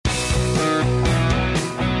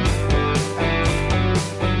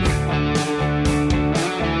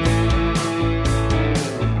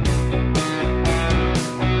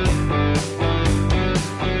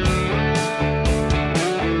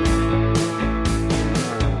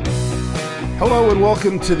Hello and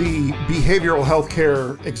welcome to the Behavioral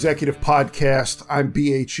Healthcare Executive Podcast. I'm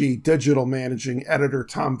BHE Digital Managing Editor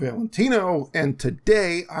Tom Valentino, and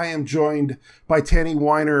today I am joined by Tani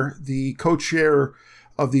Weiner, the co-chair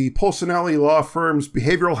of the Polsinelli Law Firm's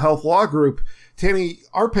Behavioral Health Law Group. Tani,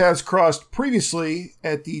 our paths crossed previously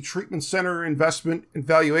at the Treatment Center Investment and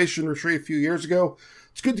Valuation Retreat a few years ago.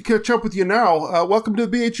 It's good to catch up with you now. Welcome to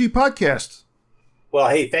the BHE Podcast. Well,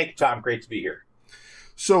 hey, thank you, Tom. Great to be here.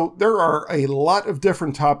 So there are a lot of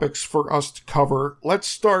different topics for us to cover. Let's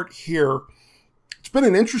start here. It's been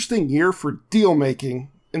an interesting year for deal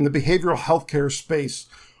making in the behavioral healthcare space.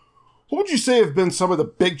 What would you say have been some of the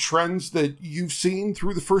big trends that you've seen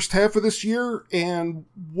through the first half of this year? And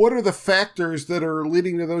what are the factors that are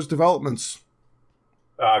leading to those developments?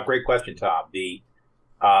 Great question, Tom. The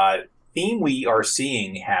theme we are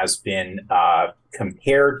seeing has been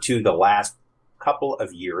compared to the last couple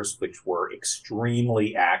of years, which were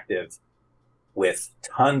extremely active with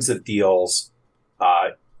tons of deals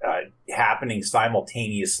happening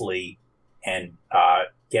simultaneously and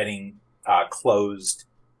getting closed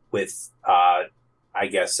with,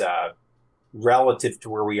 relative to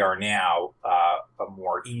where we are now, a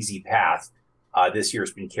more easy path. This year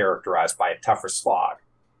has been characterized by a tougher slog.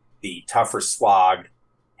 The tougher slog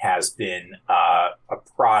has been a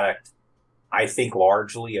product, I think,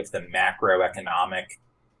 largely of the macroeconomic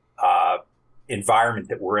environment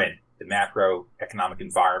that we're in. The macroeconomic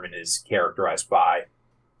environment is characterized by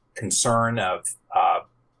concern of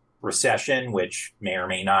recession, which may or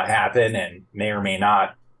may not happen and may or may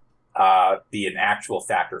not be an actual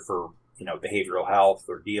factor for, behavioral health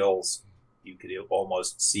or deals. You could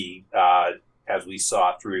almost see, as we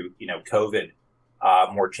saw through, COVID,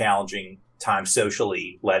 more challenging times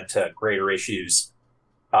socially led to greater issues,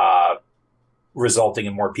 resulting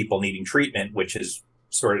in more people needing treatment, which has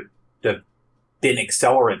sort of been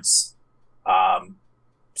accelerants.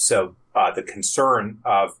 So the concern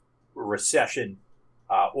of recession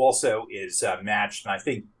also is matched and I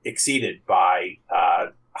think exceeded by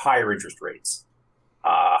higher interest rates.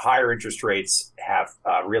 Higher interest rates have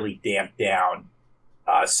really damped down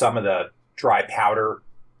some of the dry powder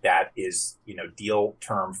that is, deal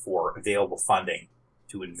term for available funding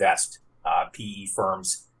to invest. PE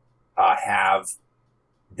firms have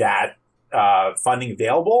that funding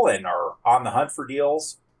available and are on the hunt for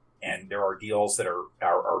deals. And there are deals that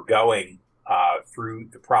are going through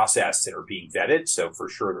the process that are being vetted. So for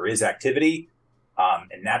sure there is activity,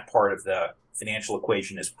 and that part of the financial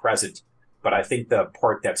equation is present. But I think the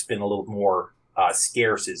part that's been a little more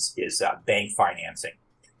scarce is bank financing.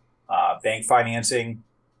 Bank financing,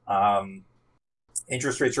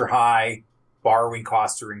 interest rates are high, borrowing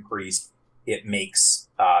costs are increased. It makes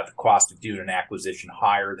the cost of doing an acquisition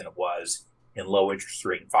higher than it was in low interest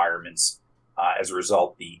rate environments. As a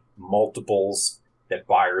result, the multiples that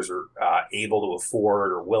buyers are able to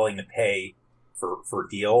afford or willing to pay for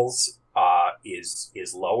deals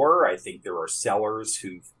is lower. I think there are sellers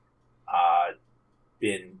who've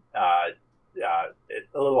been a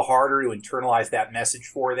little harder to internalize that message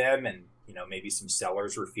for them, and maybe some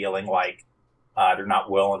sellers are feeling like they're not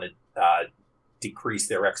willing to decrease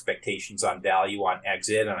their expectations on value on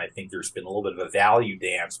exit. And I think there's been a little bit of a value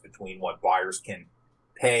dance between what buyers can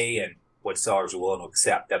pay and what sellers are willing to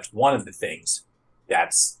accept. That's one of the things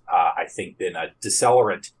that's, I think, been a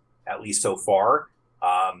decelerant, at least so far,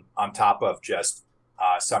 on top of just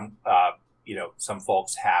some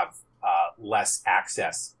folks have less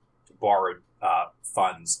access to borrowed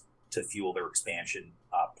funds to fuel their expansion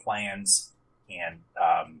plans. And,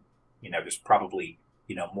 there's probably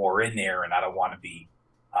more in there, and I don't want to be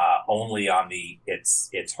only on the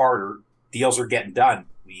it's harder. Deals are getting done.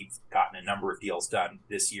 We've gotten a number of deals done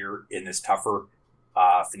this year in this tougher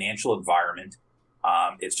financial environment.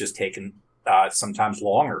 It's just taken sometimes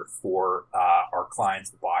longer for our clients,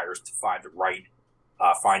 the buyers, to find the right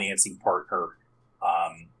financing partner,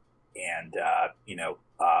 and a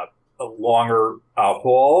longer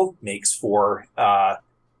haul makes for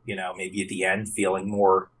maybe at the end feeling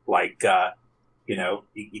more like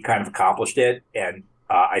you kind of accomplished it. And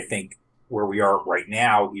I think where we are right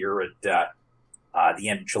now here at the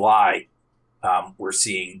end of July, we're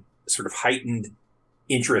seeing sort of heightened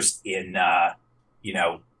interest in,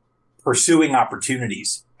 pursuing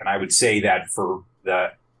opportunities. And I would say that for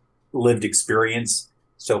the lived experience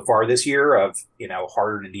so far this year of,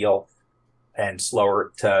 harder to deal and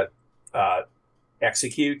slower to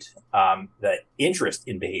execute, the interest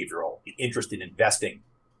in behavioral, the interest in investing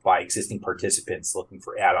by existing participants looking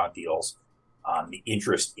for add-on deals, the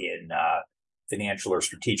interest in financial or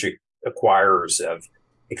strategic acquirers of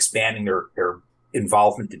expanding their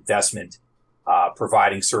involvement investment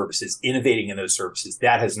providing services, innovating in those services.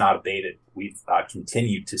 That has not abated. We've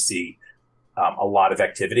continued to see a lot of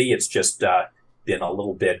activity. It's just been a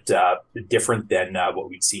little bit different than what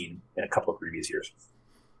we'd seen in a couple of previous years.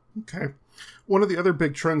 Okay. One of the other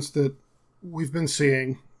big trends that we've been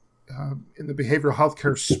seeing in the behavioral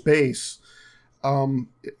healthcare space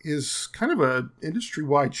is kind of an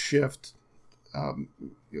industry-wide shift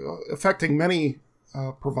affecting many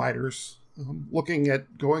providers, looking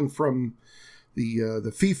at going from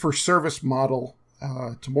the fee-for-service model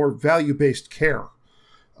to more value-based care.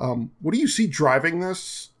 What do you see driving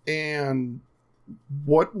this, and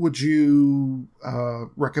what would you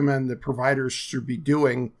recommend that providers should be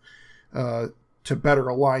doing to better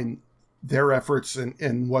align their efforts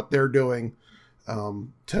and what they're doing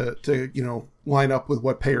to line up with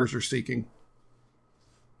what payers are seeking?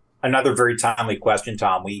 Another very timely question,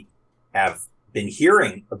 Tom. We have been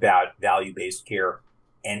hearing about value-based care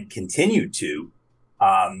and continue to.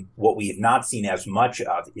 What we have not seen as much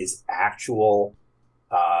of is actual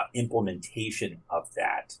implementation of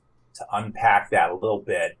that. To unpack that a little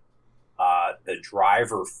bit, the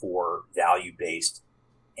driver for value-based,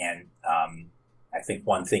 and I think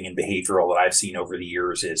one thing in behavioral that I've seen over the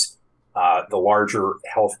years is the larger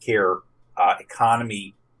healthcare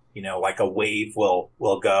economy, like a wave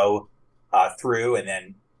will go through, and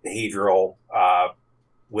then behavioral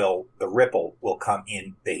the ripple will come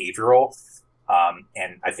in behavioral.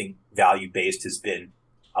 And I think value-based has been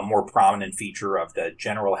a more prominent feature of the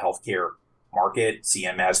general healthcare market.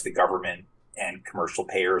 CMS, the government, and commercial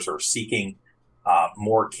payers are seeking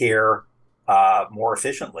more care more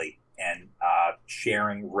efficiently, and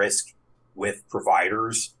sharing risk with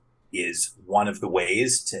providers is one of the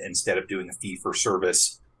ways to, instead of doing a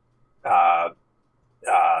fee-for-service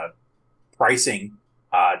pricing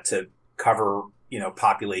to cover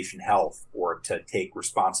population health, or to take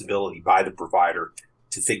responsibility by the provider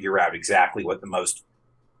to figure out exactly what the most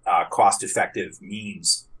cost-effective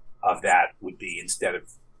means of that would be, instead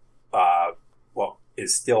of what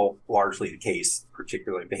is still largely the case,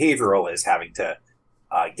 particularly in behavioral, is having to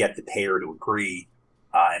get the payer to agree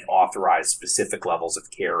and authorize specific levels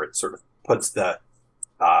of care. It sort of puts the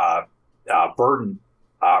burden,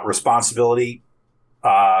 responsibility,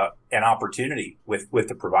 and opportunity with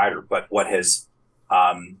the provider. But what has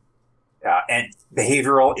and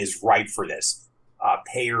behavioral is ripe for this.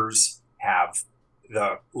 Payers have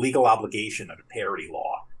the legal obligation under parity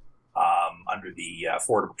law, under the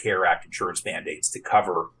Affordable Care Act insurance mandates, to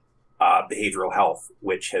cover behavioral health,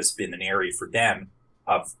 which has been an area for them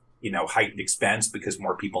of heightened expense, because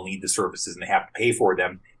more people need the services and they have to pay for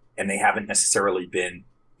them, and they haven't necessarily been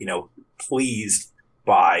pleased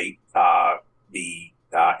by the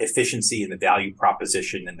efficiency and the value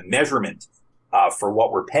proposition and the measurement for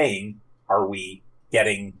what we're paying. Are we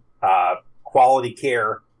getting quality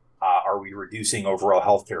care? Are we reducing overall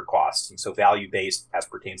healthcare costs? And so value-based, as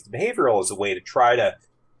pertains to behavioral, is a way to try to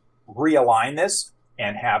realign this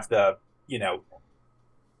and have the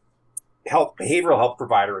behavioral health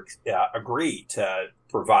provider agree to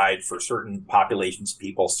provide for certain populations of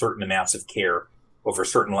people certain amounts of care over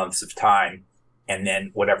certain lengths of time, and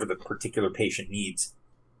then whatever the particular patient needs,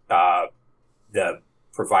 the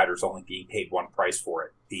provider's only being paid one price for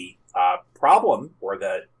it. The problem, or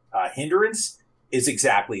the hindrance, is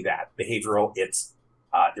exactly that. Behavioral,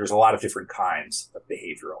 there's a lot of different kinds of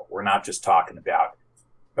behavioral. We're not just talking about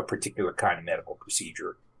a particular kind of medical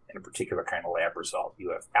procedure and a particular kind of lab result.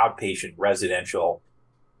 You have outpatient, residential,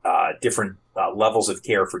 different levels of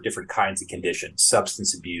care for different kinds of conditions: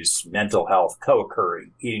 substance abuse, mental health,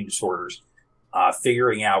 co-occurring, eating disorders,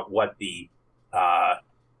 figuring out what the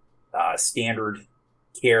standard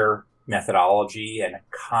care methodology and a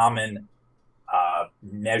common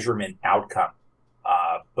measurement outcome.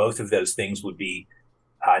 Both of those things would be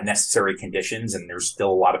necessary conditions, and there's still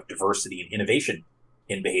a lot of diversity and innovation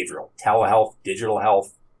in behavioral. Telehealth, digital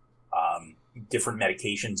health, different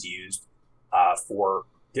medications used for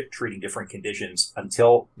treating different conditions.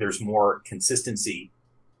 Until there's more consistency,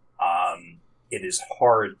 it is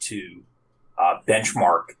hard to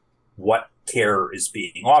benchmark what care is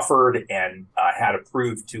being offered and how to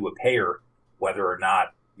prove to a payer whether or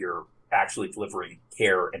not you're actually delivering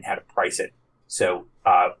care and how to price it. So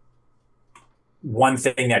one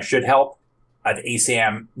thing that should help,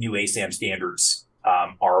 the new ASAM standards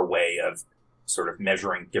are a way of sort of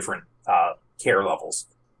measuring different care levels.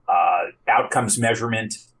 Outcomes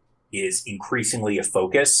measurement is increasingly a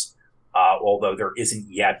focus, although there isn't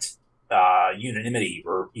yet unanimity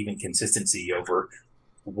or even consistency over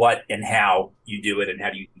what and how you do it and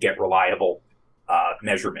how do you get reliable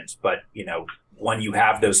measurements. But when you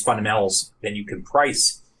have those fundamentals, then you can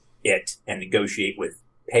price it and negotiate with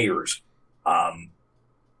payers.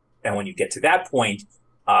 And when you get to that point,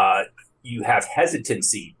 you have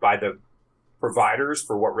hesitancy by the providers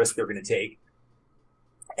for what risk they're going to take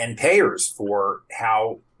and payers for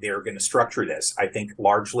how they're going to structure this. I think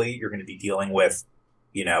largely you're going to be dealing with,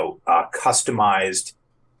 customized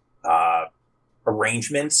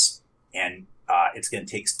arrangements, and it's going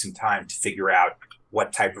to take some time to figure out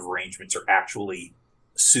what type of arrangements are actually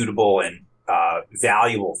suitable and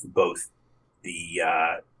valuable for both the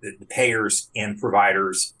payers and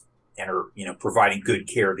providers, and are providing good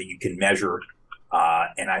care that you can measure.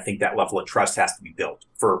 And I think that level of trust has to be built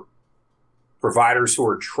for providers who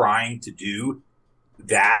are trying to do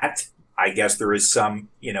that. I guess there is some,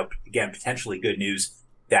 again, potentially good news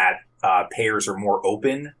that payers are more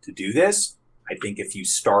open to do this. I think if you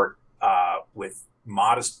start with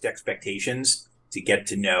modest expectations to get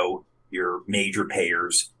to know your major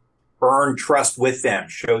payers, earn trust with them,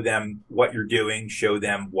 show them what you're doing, show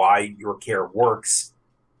them why your care works,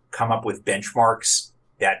 come up with benchmarks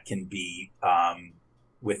that can be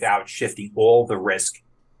without shifting all the risk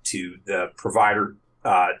to the provider,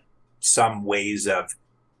 some ways of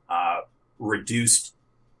reduced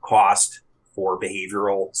cost for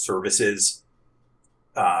behavioral services,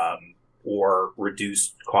 or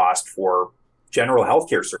reduced cost for general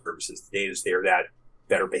healthcare services. The data is there that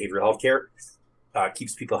better behavioral healthcare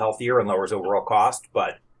keeps people healthier and lowers overall cost,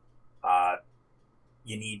 but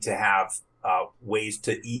you need to have ways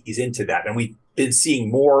to ease into that. And we've been seeing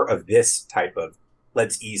more of this type of,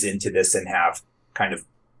 let's ease into this and have kind of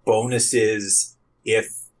bonuses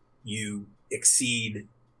if you exceed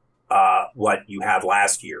what you had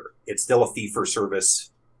last year. It's still a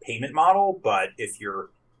fee-for-service payment model, but if you're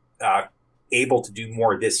able to do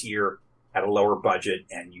more this year at a lower budget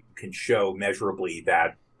and you can show measurably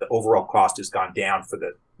that the overall cost has gone down for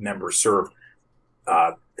the members served,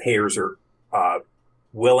 payers are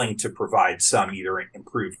willing to provide some either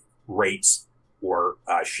improved rates or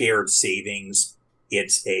shared savings.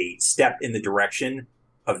 It's a step in the direction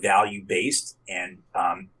of value-based, and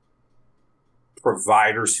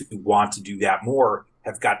providers who want to do that more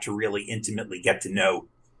have got to really intimately get to know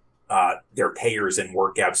their payers and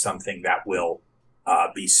work out something that will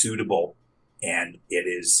be suitable. And it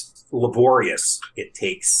is laborious. It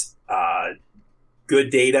takes good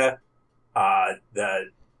data. The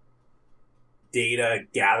data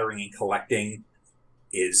gathering and collecting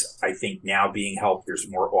is, I think, now being helped. There's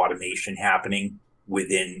more automation happening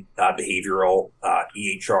within behavioral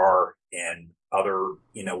EHR and other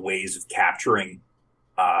ways of capturing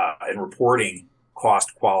and reporting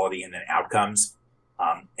cost, quality, and then outcomes.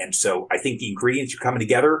 And so I think the ingredients are coming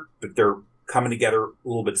together, but they're coming together a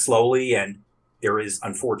little bit slowly, and there is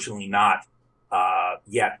unfortunately not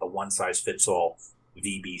yet a one-size-fits-all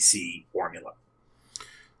VBC formula.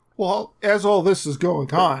 Well, as all this is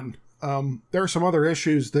going on, there are some other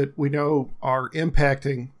issues that we know are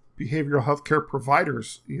impacting behavioral healthcare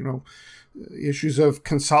providers, issues of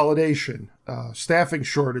consolidation, staffing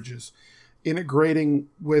shortages, integrating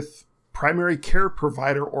with primary care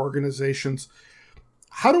provider organizations.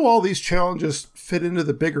 How do all these challenges fit into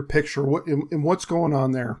the bigger picture? What's going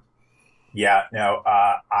on there? Yeah, no,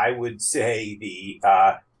 I would say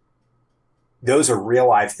those are real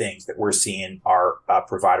life things that we're seeing our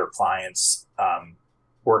provider clients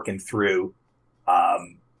working through,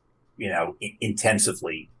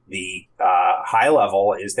 intensively. The high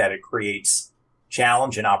level is that it creates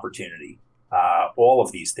challenge and opportunity. All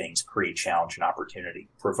of these things create challenge and opportunity.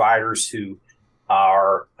 Providers who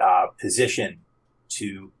are positioned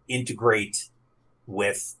to integrate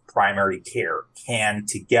with primary care can,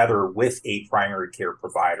 together with a primary care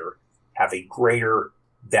provider, have a greater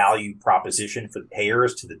value proposition for the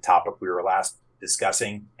payers, to the topic we were last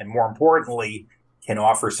discussing, and more importantly, can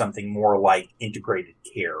offer something more like integrated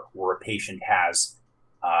care, where a patient has,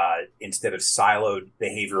 instead of siloed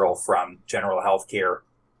behavioral from general health care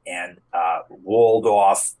and walled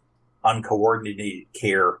off, uncoordinated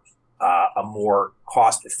care, a more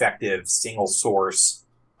cost-effective single source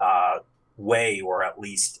way, or at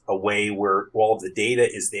least a way where all of the data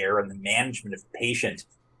is there and the management of the patient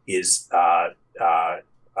is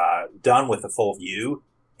done with a full view,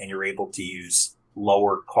 and you're able to use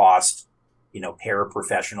lower cost,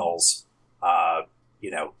 paraprofessionals,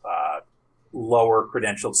 lower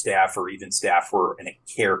credentialed staff, or even staff who are in a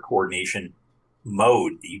care coordination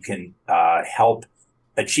mode. You can help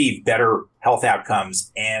achieve better health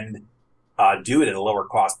outcomes and do it at a lower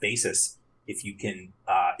cost basis. If you can,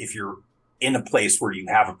 if you're in a place where you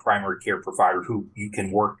have a primary care provider who you can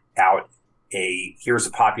work out here's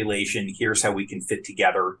a population, here's how we can fit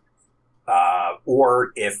together.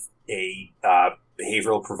 Or if a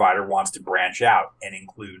behavioral provider wants to branch out and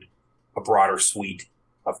include a broader suite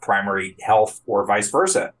of primary health, or vice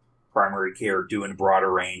versa, primary care doing a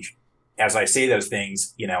broader range. As I say those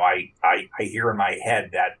things, I hear in my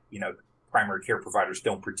head that, primary care providers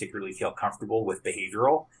don't particularly feel comfortable with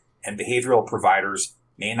behavioral, and behavioral providers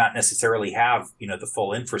may not necessarily have, the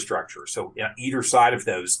full infrastructure. So either side of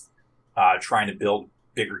those, trying to build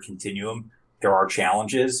bigger continuum, there are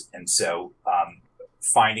challenges. And so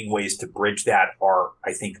finding ways to bridge that are,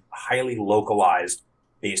 I think, highly localized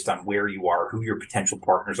based on where you are, who your potential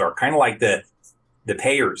partners are, kind of like the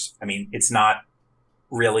payers. I mean, it's not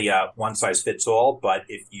really a one size fits all, but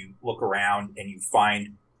if you look around and you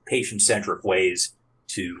find patient-centric ways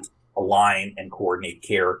to align and coordinate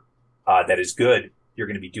care that is good, you're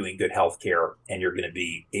going to be doing good healthcare, and you're going to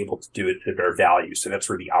be able to do it at better value. So that's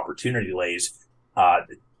where the opportunity lays.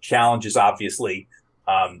 The challenges, obviously,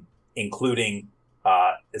 including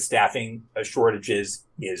the staffing shortages,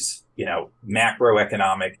 is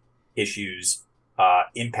macroeconomic issues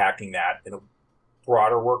impacting that in a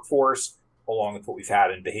broader workforce, along with what we've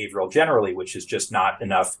had in behavioral generally, which is just not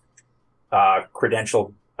enough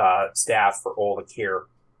credentialed staff for all the care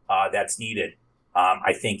that's needed.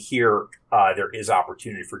 I think here there is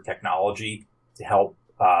opportunity for technology to help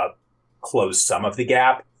close some of the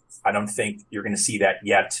gap. I don't think you're going to see that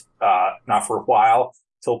yet, not for a while,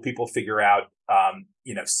 till people figure out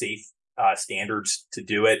safe standards to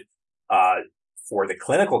do it, for the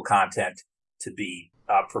clinical content to be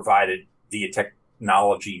provided via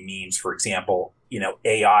technology means. For example,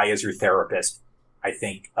 AI as your therapist. I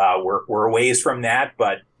think we're a ways from that,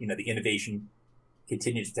 but the innovation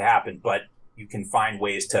continues to happen. But you can find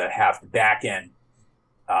ways to have the back end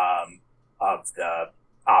of the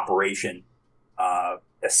operation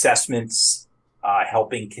assessments,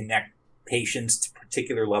 helping connect patients to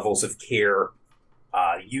particular levels of care,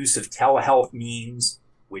 use of telehealth means,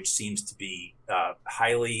 which seems to be a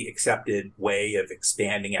highly accepted way of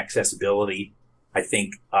expanding accessibility. I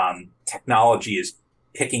think technology is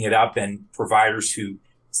picking it up, and providers who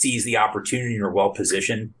seize the opportunity are well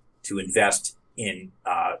positioned to invest in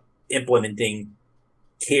implementing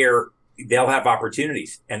care. They'll have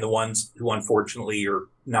opportunities, and the ones who unfortunately are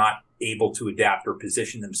not able to adapt or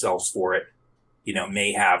position themselves for it,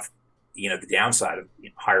 may have, the downside of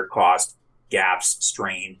higher cost, gaps,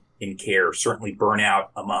 strain in care, certainly burnout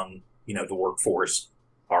among, the workforce,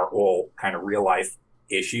 are all kind of real life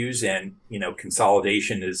issues. And,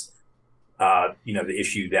 consolidation is, the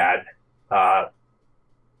issue that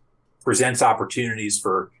presents opportunities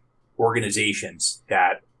for organizations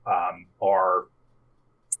that are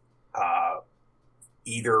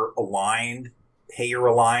either aligned, payer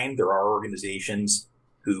aligned. There are organizations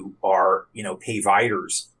who are,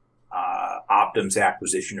 payviders. Optum's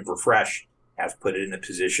acquisition of Refresh has put it in a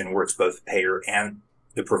position where it's both the payer and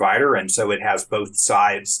the provider. And so it has both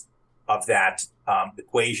sides of that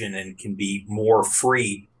equation, and can be more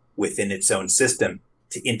free within its own system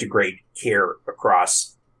to integrate care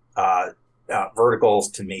across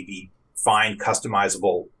verticals, to maybe find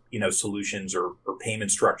customizable, solutions or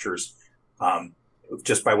payment structures.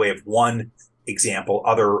 Just by way of one example,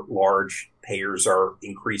 other large payers are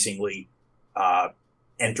increasingly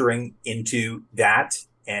entering into that,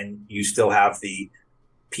 and you still have the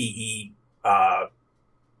PE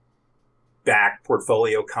backed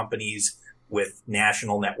portfolio companies with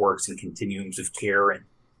national networks and continuums of care, and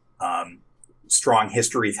strong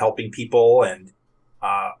history of helping people and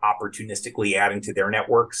opportunistically adding to their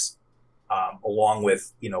networks, along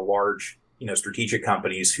with large strategic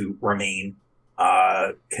companies who remain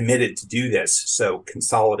committed to do this. So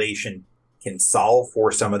consolidation can solve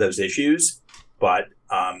for some of those issues, but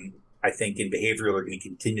I think in behavioral we're going to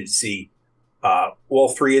continue to see all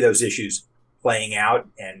three of those issues playing out,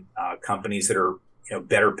 and companies that are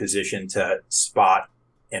better positioned to spot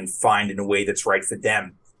and find in a way that's right for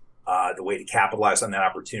them the way to capitalize on that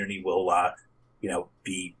opportunity will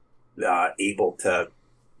be able to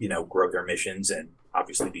grow their missions and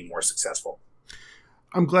obviously be more successful.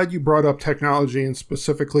 I'm glad you brought up technology, and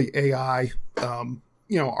specifically AI.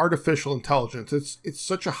 Artificial intelligence. It's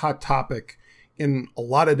such a hot topic in a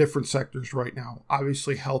lot of different sectors right now.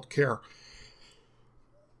 Obviously, healthcare.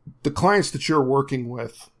 The clients that you're working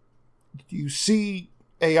with, do you see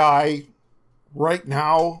AI right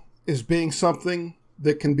now as being something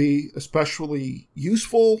that can be especially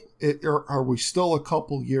useful? Are we still a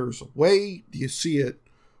couple years away? Do you see it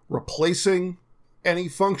replacing any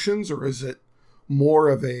functions, or is it more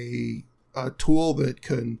of a tool that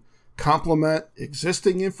can complement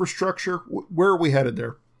existing infrastructure? Where are we headed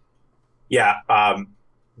there? Yeah,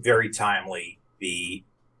 very timely. The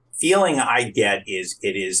feeling I get is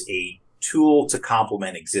it is a tool to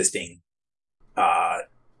complement existing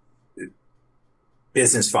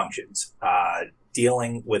business functions,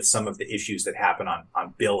 dealing with some of the issues that happen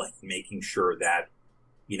on billing, making sure that,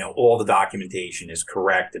 all the documentation is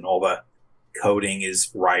correct and all the coding is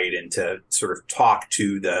right, and to sort of talk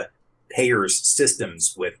to the payers'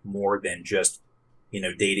 systems with more than just,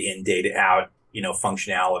 data in, data out,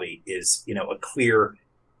 functionality is, a clear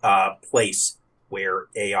place where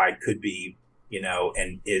AI could be,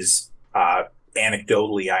 and is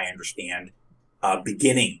anecdotally, I understand,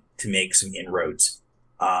 beginning to make some inroads.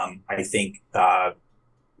 I think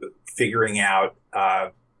figuring out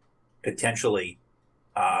potentially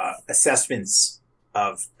assessments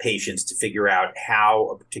of patients to figure out how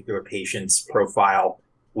a particular patient's profile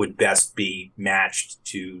would best be matched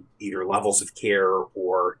to either levels of care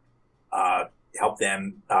or help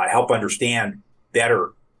understand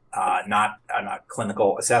better, not on a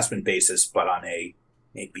clinical assessment basis, but on a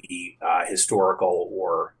maybe historical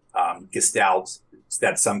or gestalt.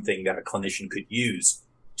 That's something that a clinician could use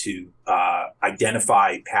to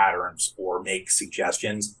identify patterns or make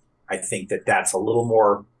suggestions. I think that that's a little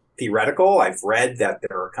more theoretical. I've read that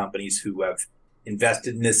there are companies who have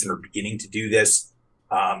invested in this and are beginning to do this.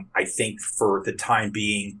 I think for the time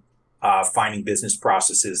being, finding business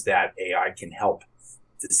processes that AI can help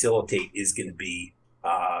facilitate is going to be,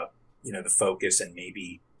 the focus, and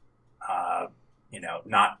maybe,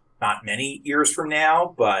 not many years from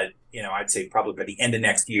now, but, I'd say probably by the end of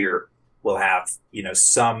next year, we'll have,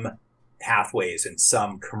 some pathways and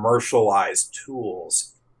some commercialized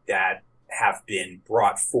tools that have been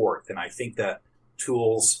brought forth. And I think the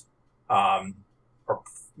tools are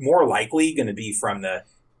more likely going to be from the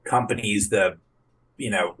companies, the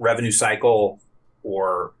revenue cycle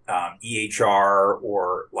or EHR,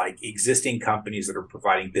 or like existing companies that are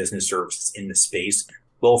providing business services in the space.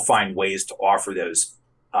 We'll find ways to offer those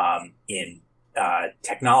in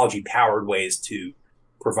technology-powered ways to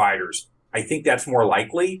providers. I think that's more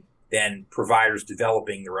likely than providers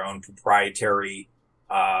developing their own proprietary,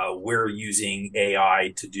 we're using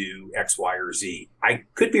AI to do X, Y, or Z. I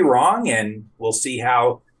could be wrong, and we'll see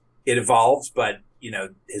how it evolves. But,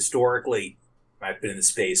 historically, I've been in the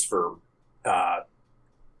space for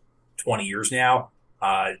 20 years now.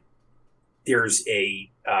 There's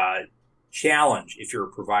a challenge if you're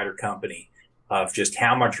a provider company of just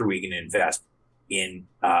how much are we going to invest in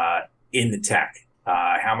the tech?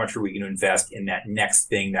 How much are we going to invest in that next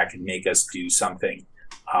thing that can make us do something?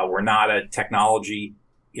 We're not a technology,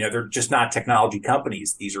 they're just not technology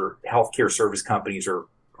companies. These are healthcare service companies, are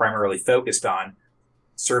primarily focused on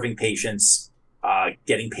serving patients,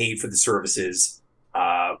 getting paid for the services,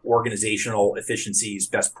 organizational efficiencies,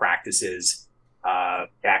 best practices,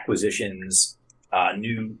 acquisitions,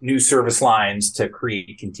 new service lines to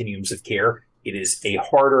create continuums of care. It is a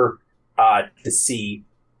harder to see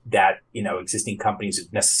that, existing companies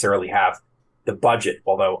necessarily have the budget.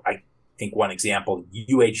 Although I think one example,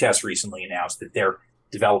 UHS recently announced that they're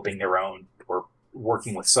developing their own, or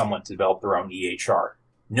working with someone to develop their own EHR.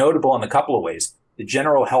 Notable in a couple of ways. The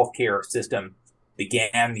general healthcare system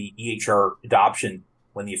began the EHR adoption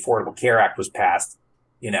when the Affordable Care Act was passed,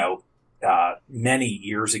 many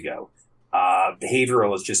years ago.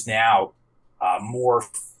 Behavioral is just now more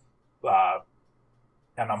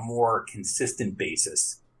on a more consistent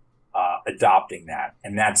basis adopting that.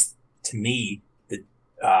 And that's, to me, the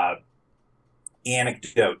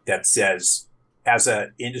anecdote that says, as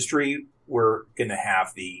an industry, we're going to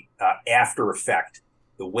have the after effect,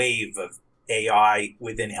 the wave of AI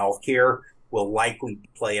within healthcare will likely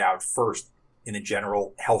play out first in the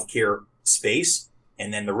general healthcare space,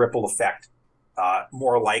 and then the ripple effect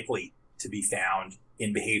more likely to be found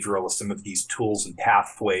in behavioral as some of these tools and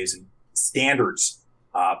pathways and standards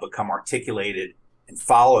become articulated and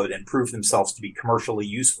followed and prove themselves to be commercially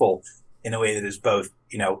useful in a way that is both,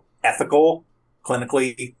 ethical,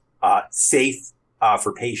 clinically safe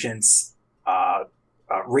for patients,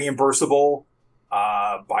 reimbursable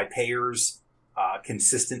by payers,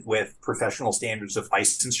 consistent with professional standards of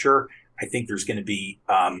licensure. I think there's going to be,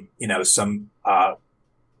 some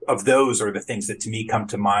of those are the things that to me come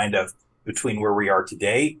to mind of between where we are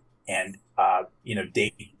today and,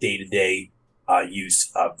 day-to-day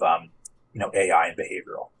use of, AI and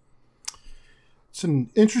behavioral. It's an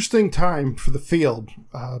interesting time for the field,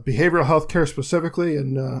 behavioral healthcare specifically,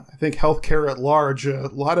 and I think healthcare at large. A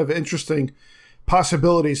lot of interesting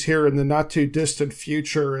possibilities here in the not too distant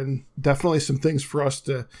future, and definitely some things for us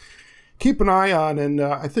to keep an eye on. And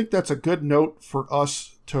I think that's a good note for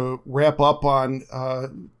us to wrap up on.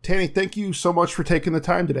 Tani, thank you so much for taking the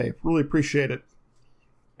time today. Really appreciate it.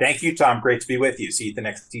 Thank you, Tom. Great to be with you. See you at the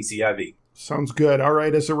next TCIV. Sounds good. All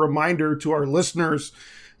right. As a reminder to our listeners,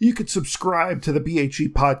 you could subscribe to the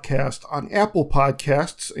BHE podcast on Apple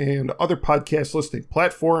Podcasts and other podcast listening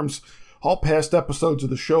platforms. All past episodes of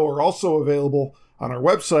the show are also available on our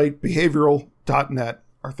website, behavioral.net.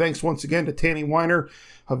 Our thanks once again to Tani Weiner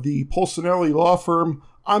of the Polsinelli law firm.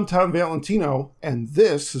 I'm Tom Valentino, and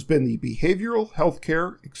this has been the Behavioral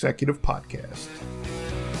Healthcare Executive Podcast.